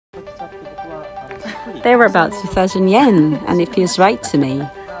They were about 2,000 yen, and it feels right to me.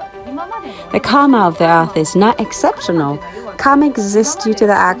 The karma of the earth is not exceptional. Karma exists due to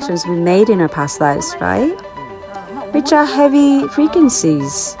the actions we made in our past lives, right? Which are heavy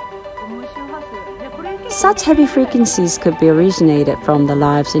frequencies. Such heavy frequencies could be originated from the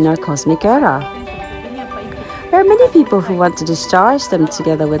lives in our cosmic era. There are many people who want to discharge them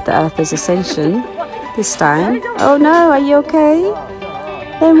together with the Earth's ascension this time. Oh no, are you okay?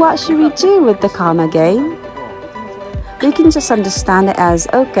 Then what should we do with the karma game? We can just understand it as,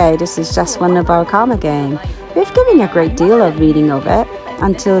 okay, this is just one of our karma game. We've given a great deal of reading of it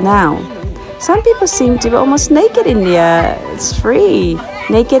until now. Some people seem to be almost naked in the air. It's free.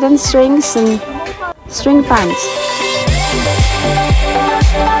 Naked and strings and string pants.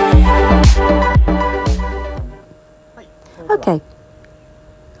 Okay,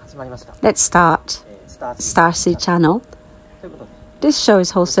 let's start Starseed channel. This show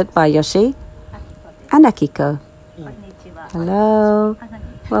is hosted by Yoshi and Akiko. Hello.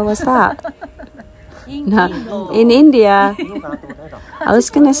 What was that? No, in India. I was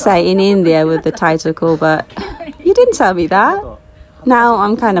gonna say in India with the title call, but you didn't tell me that. Now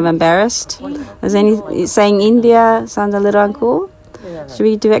I'm kind of embarrassed. Saying India sounds a little uncool. Should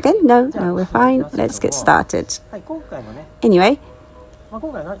we do it again? No, we're fine. Let's get started. Anyway,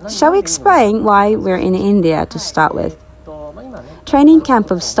 shall we explain why we're in India to start with? Training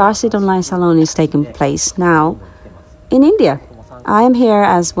camp of Starseed Online Salon is taking place now in India. I am here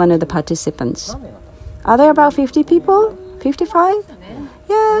as one of the participants. Are there about 50 people? 55?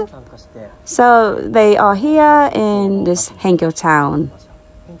 Yeah. So they are here in this Henkyo town.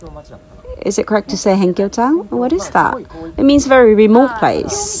 Is it correct to say Henkyo town? What is that? It means very remote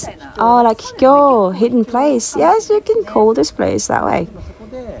place. Oh, like Hikyo, hidden place. Yes, you can call this place that way.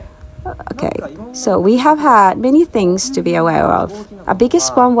 Okay, so we have had many things to be aware of. Our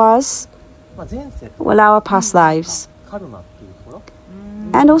biggest one was, well, our past lives.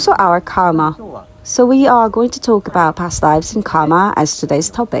 And also our karma. So we are going to talk about past lives and karma as today's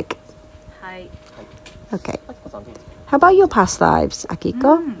topic. Okay. How about your past lives,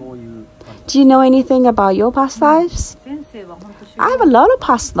 Akiko? Do you know anything about your past lives? I have a lot of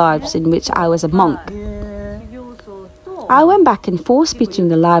past lives in which I was a monk. I went back and forth between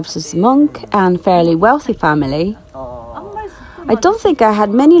the lives as a monk and fairly wealthy family. I don't think I had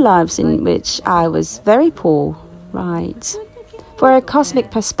many lives in which I was very poor. Right. For a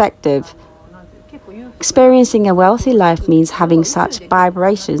cosmic perspective, experiencing a wealthy life means having such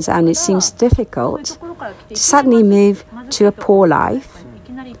vibrations, and it seems difficult to suddenly move to a poor life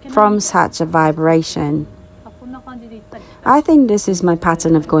from such a vibration. I think this is my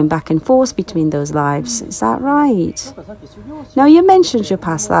pattern of going back and forth between those lives. Is that right? Now, you mentioned your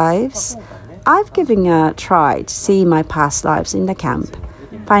past lives. I've given a try to see my past lives in the camp,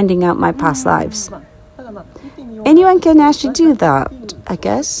 finding out my past lives. Anyone can actually do that, I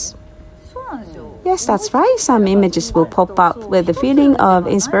guess. Yes, that's right. Some images will pop up with the feeling of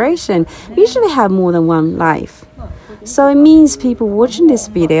inspiration. We usually have more than one life. So it means people watching this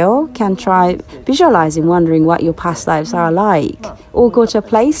video can try visualizing, wondering what your past lives are like. Or go to a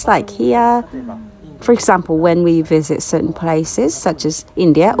place like here. For example, when we visit certain places such as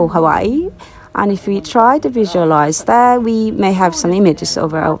India or Hawaii, and if we try to visualize there, we may have some images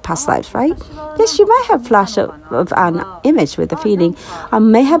of our past lives, right? Yes, you might have flash of an image with the feeling, I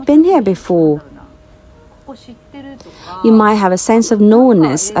may have been here before. You might have a sense of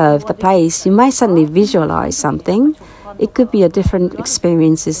knownness of the place. You might suddenly visualize something. It could be a different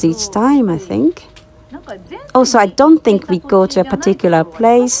experiences each time, I think. Also, I don't think we go to a particular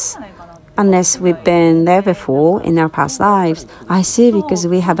place unless we've been there before in our past lives. I see, because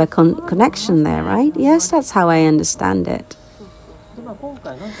we have a connection there, right? Yes, that's how I understand it.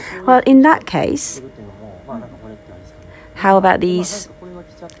 Well, in that case, how about these?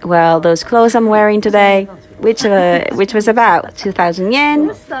 Well, those clothes I'm wearing today, which was about 2,000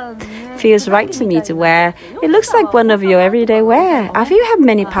 yen, feels right to me to wear. It looks like one of your everyday wear. Have you had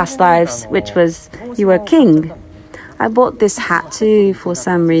many past lives, which was you were king? I bought this hat too for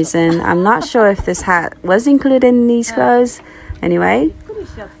some reason. I'm not sure if this hat was included in these clothes. Anyway,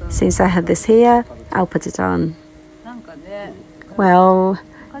 since I have this here, I'll put it on. Well,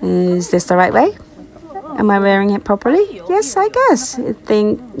 is this the right way? Am I wearing it properly? Yes, I guess. I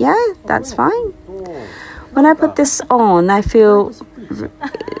think, yeah, that's fine. When I put this on, I feel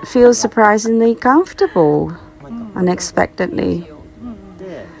surprisingly comfortable, unexpectedly.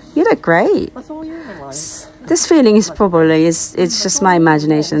 You look great. This feeling is probably, it's just my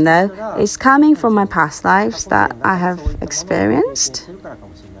imagination though. It's coming from my past lives that I have experienced.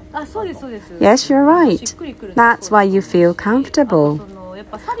 Yes, you're right. That's why you feel comfortable.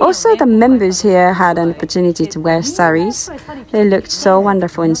 Also, the members here had an opportunity to wear saris. They looked so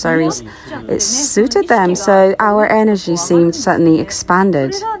wonderful in saris. It suited them, so our energy seemed suddenly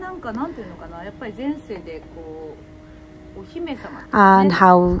expanded. And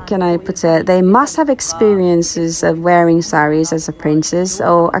how can I put it? They must have experiences of wearing saris as a princess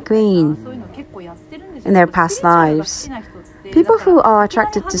or a queen in their past lives. People who are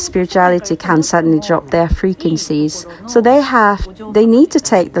attracted to spirituality can suddenly drop their frequencies. So they need to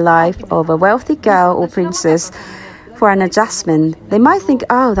take the life of a wealthy girl or princess for an adjustment. They might think,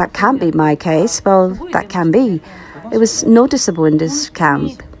 oh, that can't be my case. Well, that can be. It was noticeable in this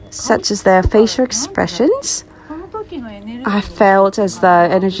camp, such as their facial expressions. I felt as though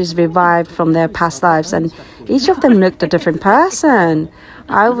energies revived from their past lives, and each of them looked a different person.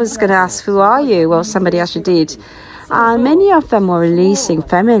 I was going to ask, who are you? Well, somebody actually did. Many of them were releasing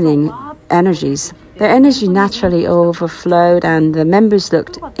feminine energies. Their energy naturally overflowed, and the members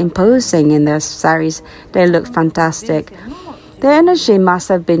looked imposing in their saris. They looked fantastic. Their energy must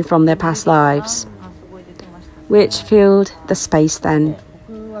have been from their past lives, which filled the space then.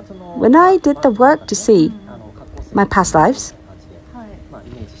 When I did the work to see my past lives,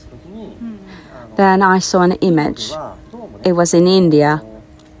 then I saw an image. It was in India,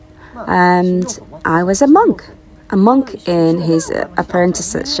 and I was a monk in his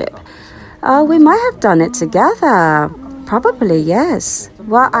apprenticeship. We might have done it together. Probably, yes.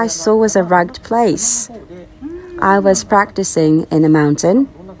 What I saw was a rugged place. I was practicing in a mountain.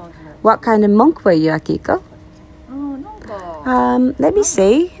 What kind of monk were you, Akiko? Let me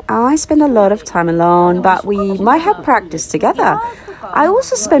see. I spent a lot of time alone, but we might have practiced together. I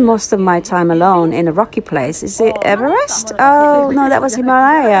also spend most of my time alone in a rocky place. Is it Everest? Oh, no, that was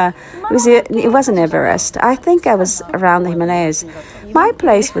Himalaya. It wasn't Everest. I think I was around the Himalayas. My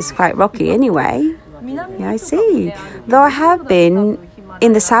place was quite rocky anyway. Yeah, I see. Though I have been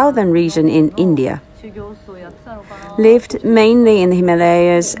in the southern region in India. Lived mainly in the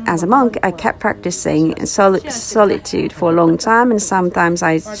Himalayas as a monk. I kept practicing solitude for a long time, and sometimes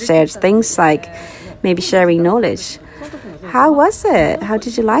I shared things like maybe sharing knowledge. How was it? How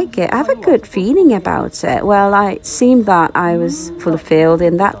did you like it? I have a good feeling about it. Well, it seemed that I was fulfilled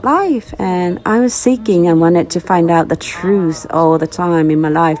in that life, and I was seeking and wanted to find out the truth all the time in my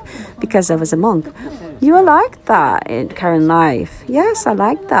life because I was a monk. You are like that in current life? Yes, I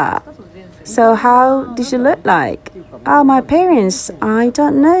like that. So how did you look like? My appearance, I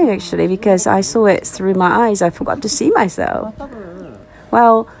don't know actually, because I saw it through my eyes. I forgot to see myself.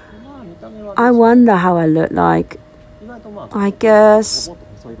 Well, I wonder how I look like. I guess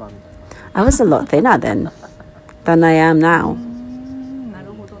I was a lot thinner then than I am now.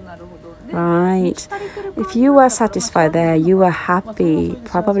 Right. If you were satisfied there, you were happy,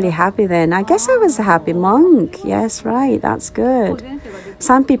 probably happy then. I guess I was a happy monk. Yes, right. That's good.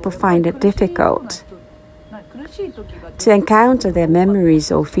 Some people find it difficult to encounter their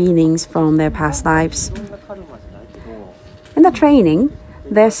memories or feelings from their past lives. In the training,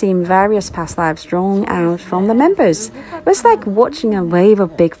 there seemed various past lives drawn out from the members. It was like watching a wave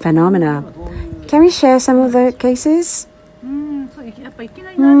of big phenomena. Can we share some of the cases?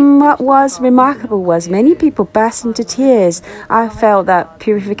 What was remarkable was many people burst into tears. I felt that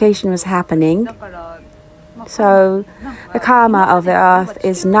purification was happening. So the karma of the earth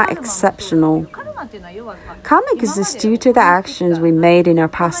is not exceptional. Karma exists due to the actions we made in our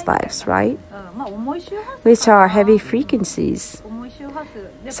past lives, right? Which are heavy frequencies.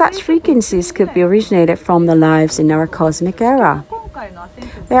 Such frequencies could be originated from the lives in our cosmic era.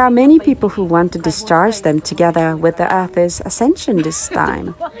 There are many people who want to discharge them together with the Earth's ascension this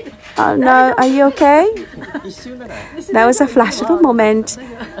time. Oh no, are you okay? That was a flash of a moment.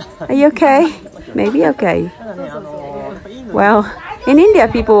 Are you okay? Maybe okay. Well, in India,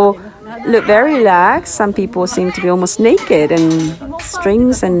 people look very relaxed. Some people seem to be almost naked and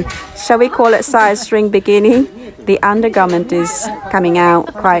strings, and shall we call it side string bikini? The undergarment is coming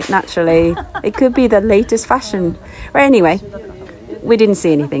out quite naturally. It could be the latest fashion. But anyway, we didn't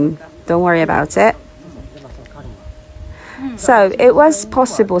see anything. Don't worry about it. So it was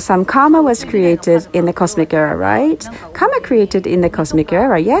possible some karma was created in the cosmic era, right? Karma created in the cosmic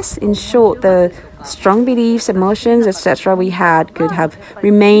era, yes. In short, the strong beliefs, emotions, etc. we had could have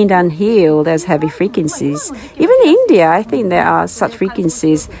remained unhealed as heavy frequencies. Even in India, I think there are such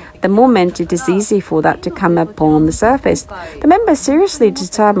frequencies. The moment it is easy for that to come upon the surface. The members seriously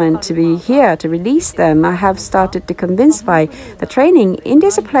determined to be here to release them. I have started to convince by the training, India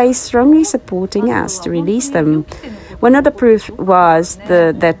is a place strongly supporting us to release them. One of the proof was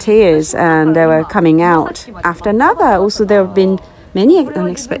their tears, and they were coming out. After another, also there have been many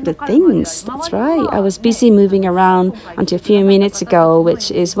unexpected things. That's right. I was busy moving around until a few minutes ago,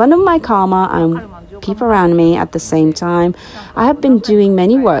 which is one of my karma and people around me at the same time. I have been doing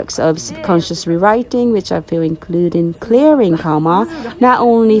many works of subconscious rewriting, which I feel include in clearing karma, not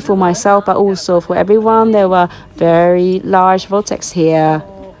only for myself but also for everyone. There were very large vortex here.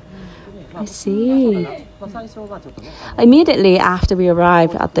 I see. Immediately after we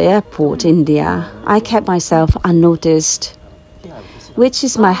arrived at the airport, India, I kept myself unnoticed, which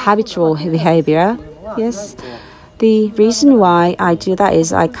is my habitual behavior. Yes. The reason why I do that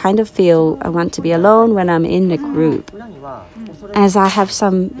is I kind of feel I want to be alone when I'm in a group, as I have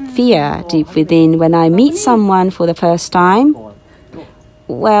some fear deep within when I meet someone for the first time.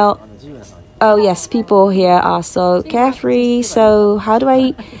 Well, oh yes, people here are so carefree, so how do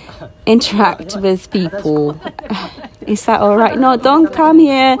I interact with people? Is that all right? No, don't come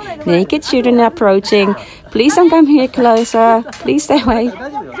here. Naked children are approaching. Please don't come here closer. Please stay away.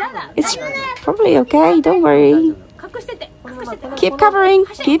 It's probably okay. Don't worry. Keep covering.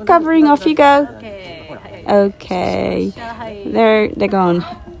 Keep covering. Off you go. Okay. They're gone.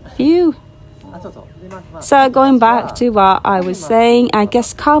 Phew. So going back to what I was saying, I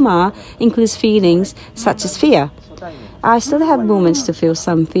guess karma includes feelings such as fear. I still have moments to feel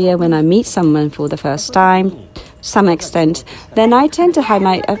some fear when I meet someone for the first time, to some extent. Then I tend to hide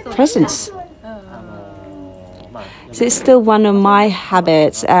my presence. So it's still one of my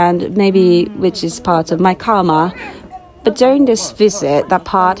habits, and maybe which is part of my karma. But during this visit, that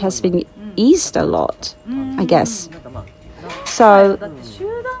part has been eased a lot, I guess. So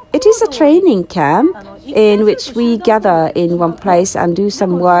it is a training camp in which we gather in one place and do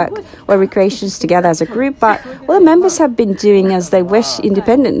some work or recreations together as a group, but all the members have been doing as they wish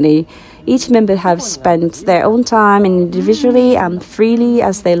independently. Each member have spent their own time individually and freely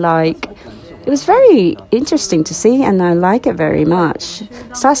as they like. It was very interesting to see, and I like it very much.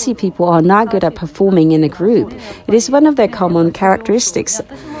 Starseed people are not good at performing in a group. It is one of their common characteristics.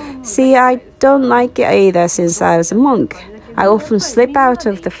 See, I don't like it either since I was a monk. I often slip out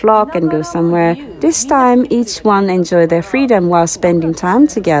of the flock and go somewhere. This time, each one enjoyed their freedom while spending time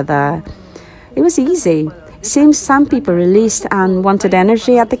together. It was easy. It seems some people released and wanted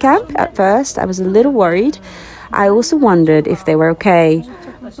energy at the camp. At first, I was a little worried. I also wondered if they were okay.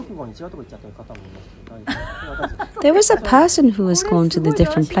 There was a person who was going to the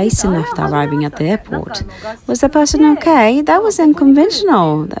different place after arriving at the airport. Was the person okay? That was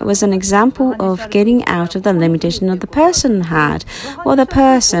unconventional. That was an example of getting out of the limitation that the person had. Well, the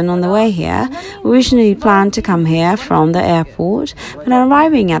person on the way here originally planned to come here from the airport. When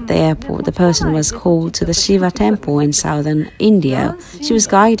arriving at the airport, the person was called to the Shiva temple in southern India. She was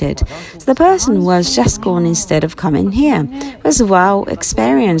guided. So the person was just gone instead of coming here. It was a wow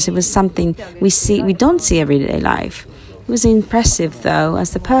experience. It was something we don't see everyday life. It was impressive, though,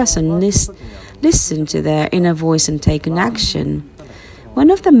 as the person listened to their inner voice and taken action. One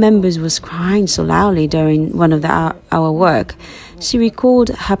of the members was crying so loudly during one of our work. She recalled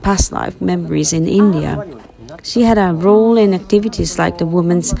her past life memories in India. She had a role in activities like the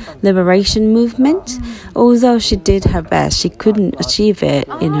women's liberation movement. Although she did her best, she couldn't achieve it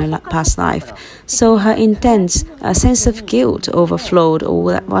in her past life. So her intense sense of guilt overflowed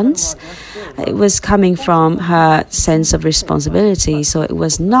all at once. It was coming from her sense of responsibility, so it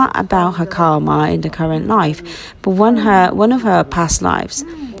was not about her karma in the current life, but one of her past lives.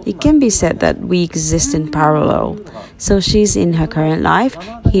 It can be said that we exist in parallel. So she's in her current life,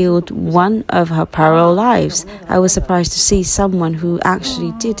 healed one of her parallel lives. I was surprised to see someone who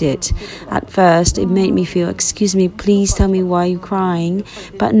actually did it. At first, it made me feel, excuse me, please tell me why you're crying.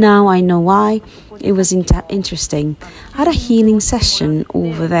 But now I know why. It was interesting. I had a healing session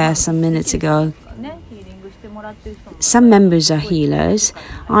over there some minutes ago. Some members are healers.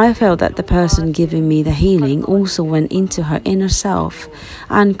 I felt that the person giving me the healing also went into her inner self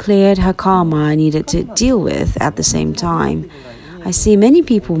and cleared her karma I needed to deal with at the same time. I see many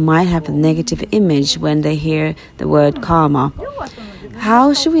people might have a negative image when they hear the word karma.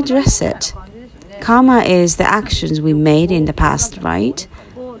 How should we address it? Karma is the actions we made in the past, right?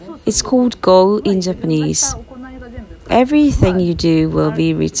 It's called go in Japanese. Everything you do will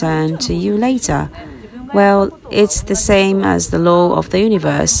be returned to you later. Well, it's the same as the law of the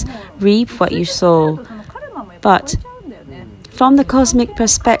universe. Reap what you sow. But from the cosmic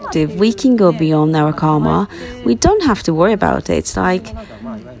perspective, we can go beyond our karma. We don't have to worry about it. It's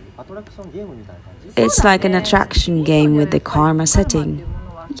like an attraction game with the karma setting.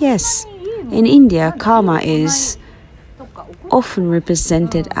 Yes, in India, karma is often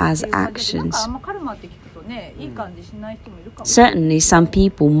represented as actions. Certainly, some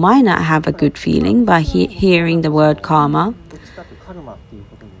people might not have a good feeling by hearing the word karma.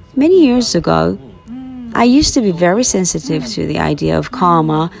 Many years ago, I used to be very sensitive to the idea of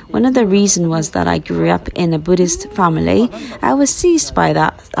karma. One of the reasons was that I grew up in a Buddhist family. I was seized by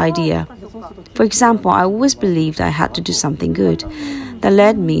that idea. For example, I always believed I had to do something good. That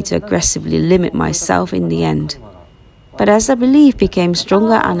led me to aggressively limit myself in the end. But as the belief became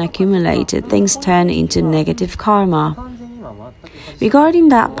stronger and accumulated, things turned into negative karma. Regarding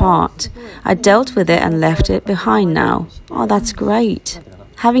that part, I dealt with it and left it behind now. Oh, that's great.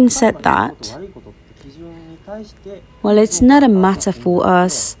 Having said that, well, it's not a matter for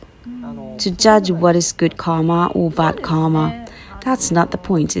us to judge what is good karma or bad karma. That's not the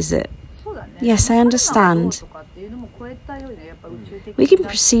point, is it? Yes, I understand. We can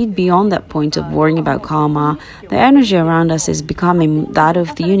proceed beyond that point of worrying about karma. The energy around us is becoming that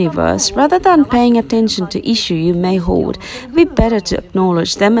of the universe. Rather than paying attention to issues you may hold, it would be better to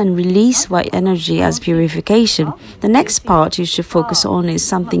acknowledge them and release white energy as purification. The next part you should focus on is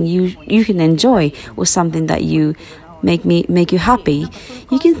something you can enjoy or something that make you happy.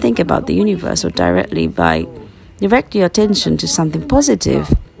 You can think about the universe or directly by direct your attention to something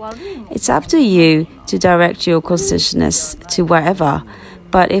positive. It's up to you to direct your consciousness to wherever.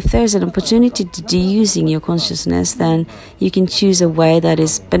 But if there's an opportunity to do using your consciousness, then you can choose a way that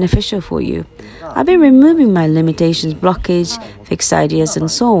is beneficial for you. I've been removing my limitations, blockage, fixed ideas,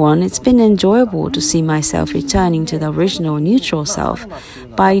 and so on. It's been enjoyable to see myself returning to the original neutral self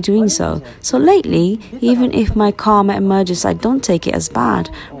by doing so. So lately, even if my karma emerges, I don't take it as bad.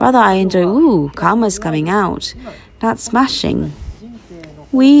 Rather, I enjoy, ooh, karma is coming out. That's smashing.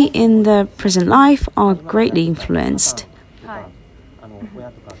 We in the present life are greatly influenced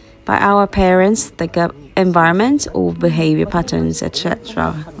by our parents, the environment, or behavior patterns,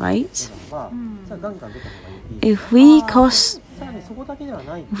 etc. Right? If we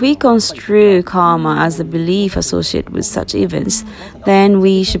construe karma as a belief associated with such events, then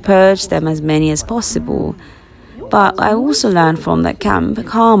we should purge them as many as possible. But I also learned from that camp,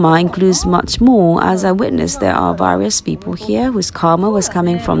 karma includes much more. As I witnessed, there are various people here whose karma was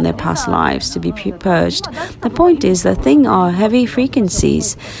coming from their past lives to be purged. The point is, the thing are heavy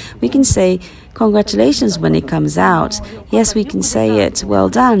frequencies. We can say, congratulations when it comes out. Yes, we can say it, well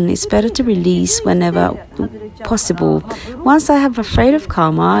done. It's better to release whenever possible. Once I have afraid of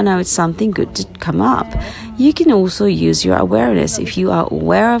karma, I know it's something good to come up. You can also use your awareness. If you are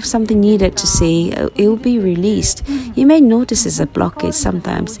aware of something needed to see, it will be released. You may notice it's a blockage.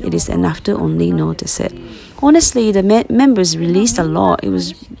 Sometimes it is enough to only notice it. Honestly, the members released a lot. It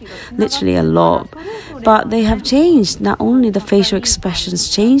was literally a lot. But they have changed. Not only the facial expressions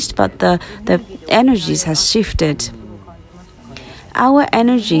changed, but the energies has shifted. Our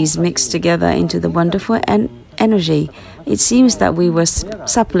energies mixed together into the wonderful energy. It seems that we were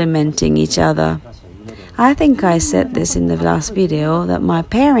supplementing each other. I think I said this in the last video, that my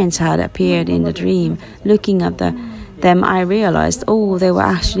parents had appeared in the dream. Looking at them, I realized, oh, they were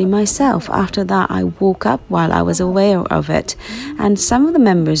actually myself. After that, I woke up while I was aware of it. And some of the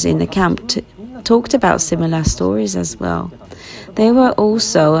members in the camp talked about similar stories as well. They were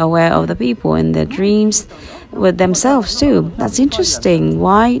also aware of the people in their dreams with themselves too. That's interesting.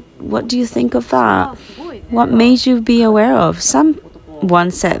 Why? What do you think of that? What made you be aware of? Someone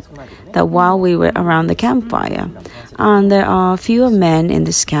said that while we were around the campfire, and there are fewer men in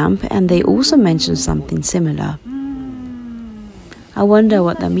this camp, and they also mentioned something similar. I wonder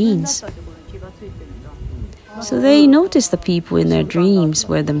what that means. So they noticed the people in their dreams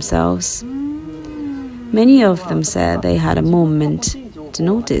were themselves. Many of them said they had a moment to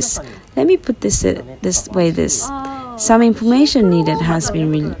notice. Let me put this way. Some information needed has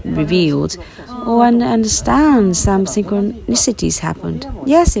been revealed, or understand some synchronicities happened.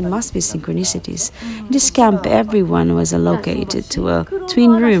 Yes, it must be synchronicities. In this camp, everyone was allocated to a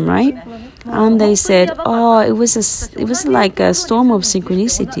twin room, right? And they said, oh, it was like a storm of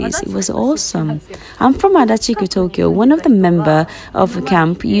synchronicities. It was awesome. I'm from Adachiku, Tokyo. One of the members of the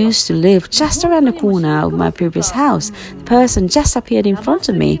camp used to live just around the corner of my previous house. The person just appeared in front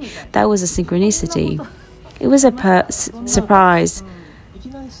of me. That was a synchronicity. It was a surprise.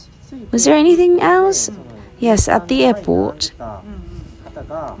 Was there anything else? Yes, at the airport.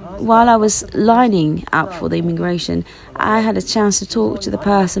 While I was lining up for the immigration, I had a chance to talk to the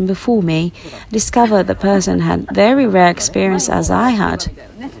person before me. I discovered the person had very rare experience as I had.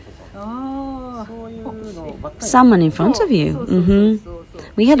 Someone in front of you.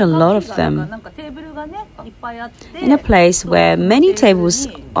 We had a lot of them. In a place where many tables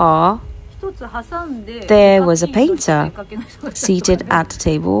are, there was a painter seated at the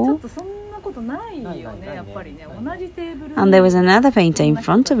table, and there was another painter in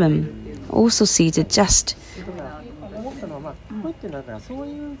front of him, also seated just.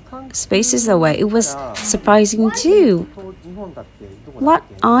 spaces away. It was surprising too. What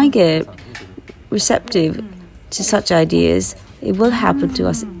I get receptive to such ideas, it will happen to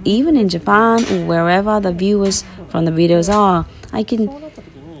us even in Japan or wherever the viewers from the videos are.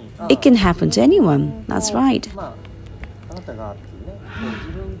 It can happen to anyone. That's right.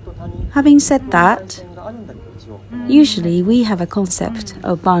 Having said that, usually we have a concept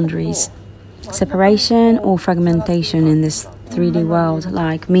of boundaries, separation or fragmentation in this 3D world,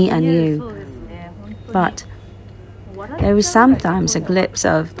 like me and you. But there is sometimes a glimpse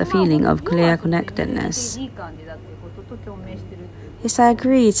of the feeling of clear connectedness. Yes, I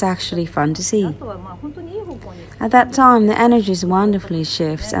agree, it's actually fun to see. At that time, the energy wonderfully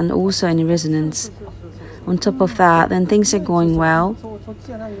shifts and also in resonance. On top of that, when things are going well,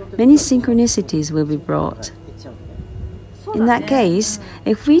 many synchronicities will be brought. In that case,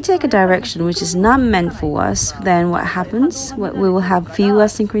 if we take a direction which is not meant for us, then what happens? We will have fewer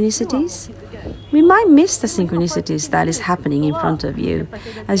synchronicities. We might miss the synchronicities that is happening in front of you,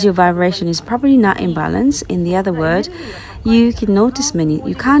 as your vibration is probably not in balance. In the other word, you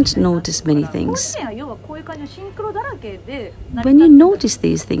can't notice many things. When you notice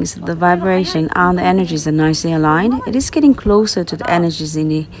these things, the vibration and the energies are nicely aligned, it is getting closer to the energies in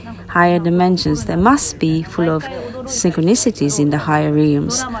the higher dimensions. There must be full of synchronicities in the higher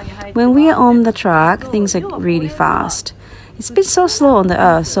realms. When we are on the track, things are really fast. It's been so slow on the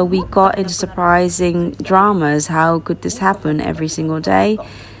earth, so we got into surprising dramas. How could this happen every single day?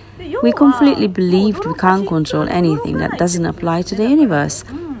 We completely believed we can't control anything that doesn't apply to the universe.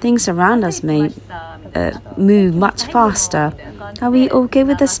 Things around us may move much faster. Are we okay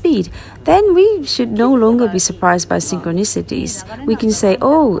with the speed? Then we should no longer be surprised by synchronicities. We can say,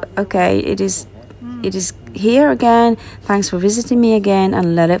 oh, okay, it is here again. Thanks for visiting me again,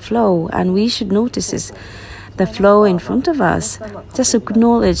 and let it flow. And we should notice the flow in front of us. Just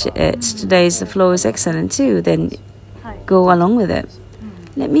acknowledge it. Today's flow is excellent too. Then go along with it.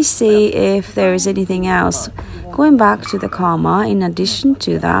 Let me see if there is anything else. Going back to the karma, in addition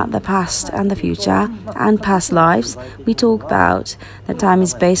to that, the past and the future and past lives, we talk about that time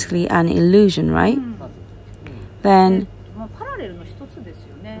is basically an illusion, right? Then,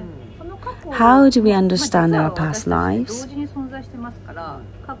 how do we understand our past lives?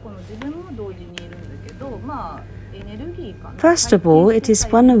 First of all, it is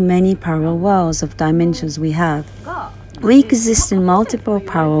one of many parallel worlds of dimensions we have. We exist in multiple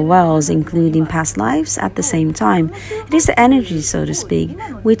parallel worlds, including past lives, at the same time. It is the energy, so to speak,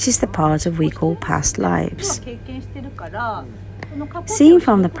 which is the part of we call past lives. Seen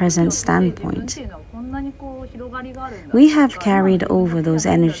from the present standpoint, we have carried over those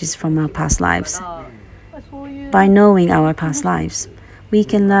energies from our past lives. By knowing our past lives, we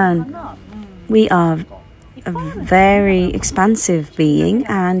can learn we are a very expansive being,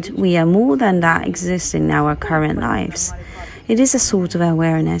 and we are more than that exist in our current lives. It is a sort of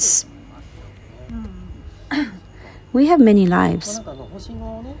awareness. We have many lives,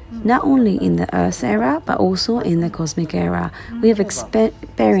 not only in the Earth era, but also in the cosmic era. We have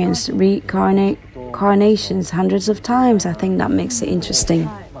experienced reincarnations hundreds of times. I think that makes it interesting.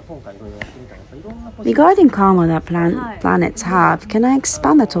 Regarding karma that planets have, can I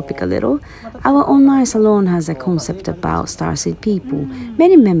expand the topic a little? Our online salon has a concept about starseed people.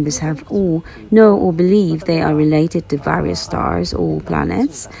 Many members have all know or believe they are related to various stars or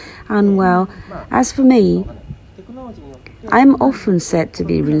planets. And well, as for me, I am often said to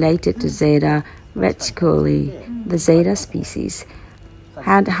be related to Zeta Reticuli, the Zeta species.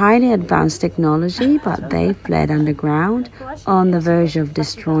 Had highly advanced technology, but they fled underground on the verge of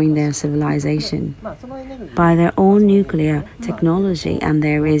destroying their civilization by their own nuclear technology, and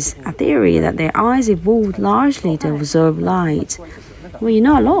there is a theory that their eyes evolved largely to absorb light. Well, you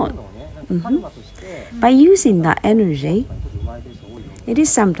know a lot. By using that energy, it is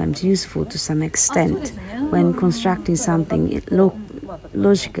sometimes useful to some extent when constructing something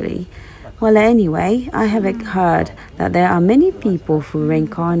logically. Well, anyway, I have heard that there are many people who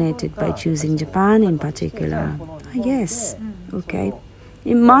reincarnated by choosing Japan in particular. Yes, okay.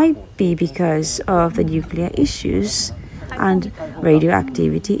 It might be because of the nuclear issues and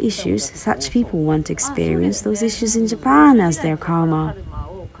radioactivity issues. Such people want to experience those issues in Japan as their karma,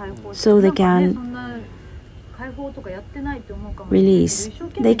 so they can release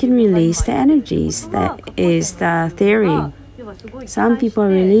the energies. That is the theory. Some people are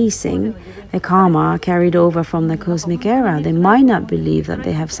releasing the karma carried over from the cosmic era. They might not believe that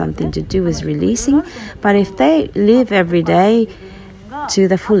they have something to do with releasing, but if they live every day to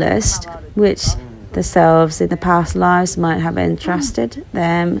the fullest, which The selves in the past lives might have entrusted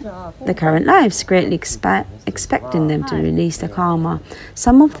them the current lives, greatly expecting them to release the karma.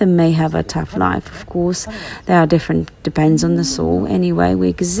 Some of them may have a tough life. Of course, they are different, depends on the soul. Anyway, we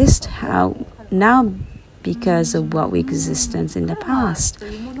exist now because of what we existence in the past.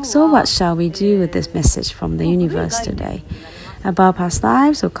 So what shall we do with this message from the universe today? About past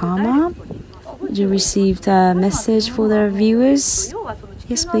lives or karma? Did you receive the message for the viewers?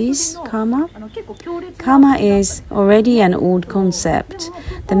 Yes, please. Karma? Karma is already an old concept.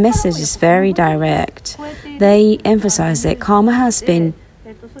 The message is very direct. They emphasize that karma has been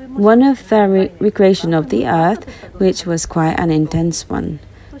one of the recreation of the earth, which was quite an intense one.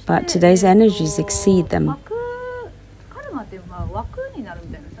 But today's energies exceed them.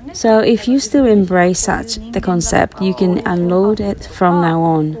 So if you still embrace such the concept, you can unload it from now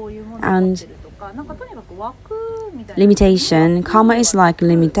on. And limitation, karma is like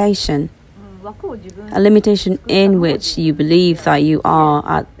limitation. A limitation in which you believe that you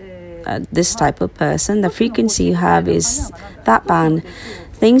are this type of person. The frequency you have is that band.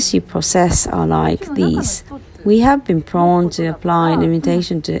 Things you process are like these. We have been prone to apply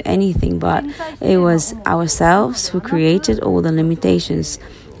limitation to anything, but it was ourselves who created all the limitations.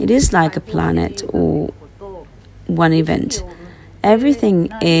 It is like a planet or one event.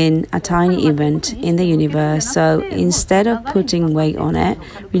 Everything in a tiny event in the universe. So instead of putting weight on it,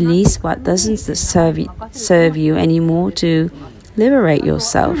 release what doesn't serve you anymore to liberate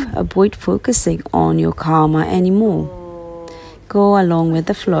yourself. Avoid focusing on your karma anymore. Go along with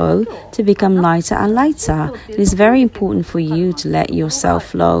the flow to become lighter and lighter. It is very important for you to let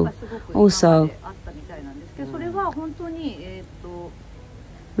yourself flow. Also,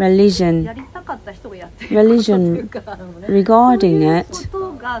 religion regarding it,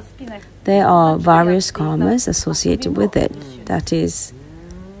 there are various karmas associated with it. That is,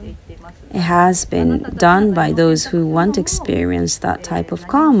 it has been done by those who want to experience that type of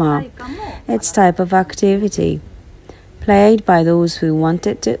karma. It's type of activity played by those who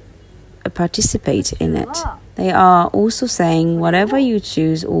wanted to participate in it. They are also saying whatever you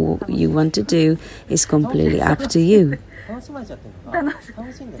choose or you want to do is completely up to you.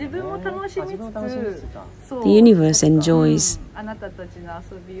 The universe enjoys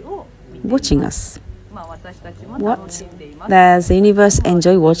watching us. What? Does the universe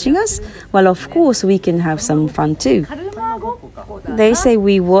enjoy watching us? Well, of course, we can have some fun too. They say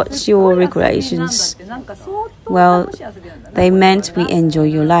we watch your recreations. Well, they meant we enjoy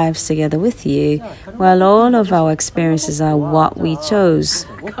your lives together with you. Well, all of our experiences are what we chose.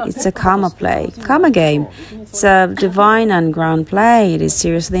 It's a karma play, karma game. It's a divine and ground play. It is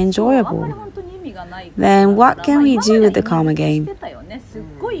seriously enjoyable. Then what can we do with the karma game?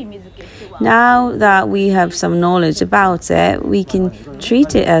 Now that we have some knowledge about it, we can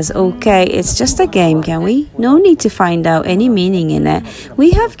treat it as okay, it's just a game, can we? No need to find out any meaning in it.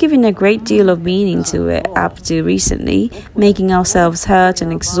 We have given a great deal of meaning to it up to recently, making ourselves hurt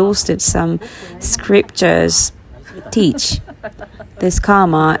and exhausted. Some scriptures teach this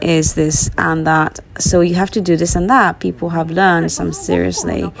karma is this and that, so you have to do this and that. People have learned some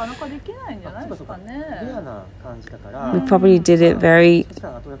seriously. We probably did it very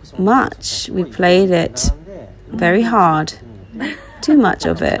much. We played it very hard. Too much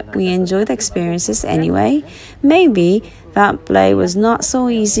of it. We enjoyed the experiences anyway. Maybe that play was not so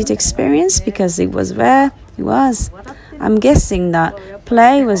easy to experience because it was rare. It was. I'm guessing that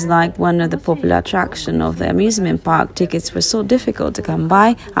play was like one of the popular attractions of the amusement park. Tickets were so difficult to come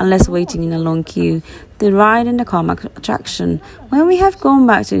by unless waiting in a long queue. The ride and the karma attraction. When we have gone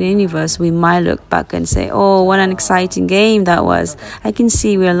back to the universe, we might look back and say, oh, what an exciting game that was. I can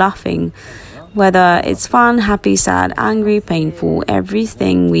see we're laughing. Whether it's fun, happy, sad, angry, painful,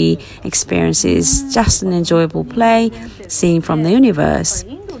 everything we experience is just an enjoyable play seen from the universe.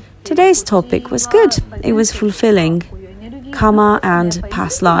 Today's topic was good. It was fulfilling. Karma and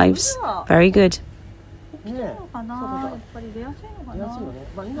past lives. Very good. I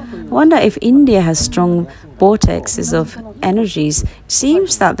wonder if India has strong vortexes of energies. It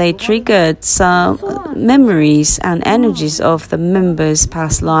seems that they triggered some memories and energies of the members'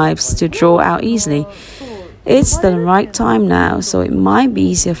 past lives to draw out easily. It's the right time now, so it might be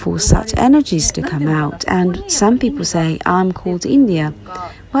easier for such energies to come out. And some people say, I'm called India.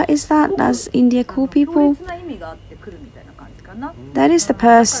 What is that? Does India call people? That is, the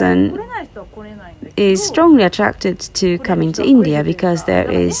person is strongly attracted to coming to India because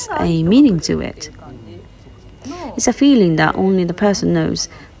there is a meaning to it. It's a feeling that only the person knows.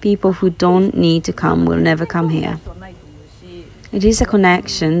 People who don't need to come will never come here. It is a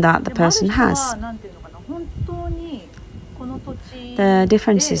connection that the person has. The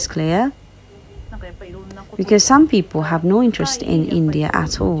difference is clear. Because some people have no interest in India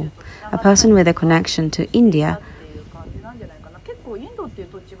at all. A person with a connection to India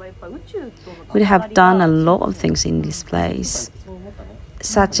would have done a lot of things in this place,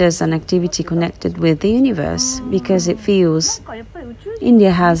 such as an activity connected with the universe, because it feels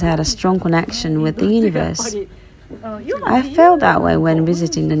India has had a strong connection with the universe. I felt that way when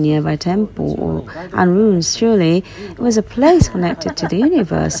visiting the nearby temple and ruins. Surely it was a place connected to the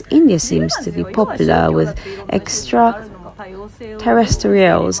universe. India seems to be popular with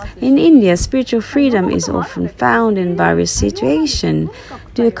extraterrestrials. In India, spiritual freedom is often found in various situations.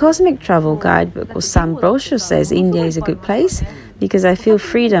 Do a cosmic travel guidebook or some brochure says India is a good place? Because I feel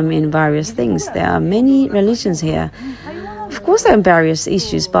freedom in various things. There are many religions here. Of course, there are various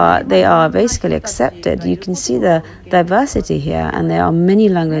issues, but they are basically accepted. You can see the diversity here, and there are many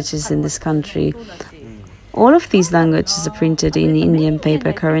languages in this country. All of these languages are printed in Indian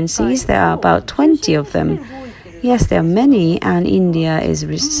paper currencies. There are about 20 of them. Yes, there are many, and India is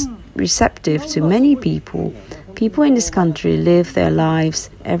receptive to many people. People in this country live their lives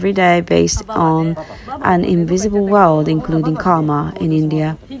every day based on an invisible world, including karma in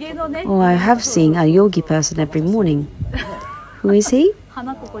India. Oh, I have seen a yogi person every morning. Who is he?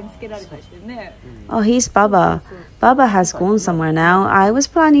 Oh, he's Baba. Baba has gone somewhere now. I was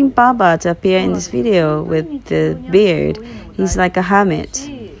planning Baba to appear in this video with the beard. He's like a hermit,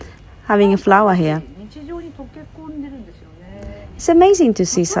 having a flower here. It's amazing to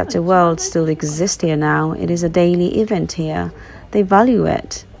see such a world still exist here now. It is a daily event here. They value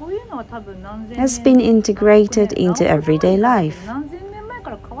it. It has been integrated into everyday life.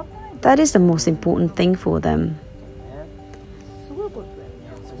 That is the most important thing for them.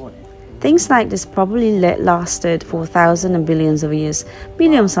 Things like this probably lasted for thousands and billions of years.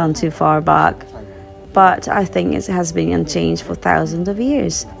 Billions sound too far back, but I think it has been unchanged for thousands of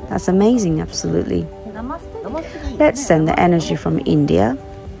years. That's amazing, absolutely. Let's send the energy from India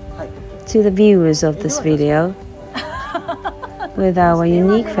to the viewers of this video with our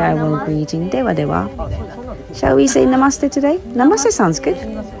unique farewell greeting. Dewa dewa. Shall we say namaste today? Namaste sounds good.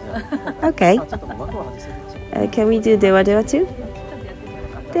 Okay. Can we do dewa dewa too?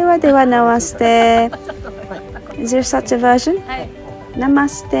 Dewa dewa namaste. Is there such a version?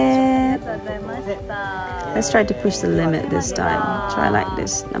 Namaste. Let's try to push the limit this time. Try like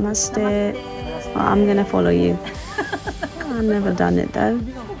this. Namaste. Well, I'm gonna follow you. I've never done it though.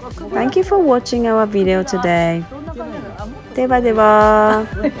 Thank you for watching our video today. Deva deva.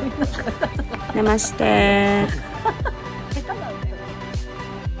 Namaste.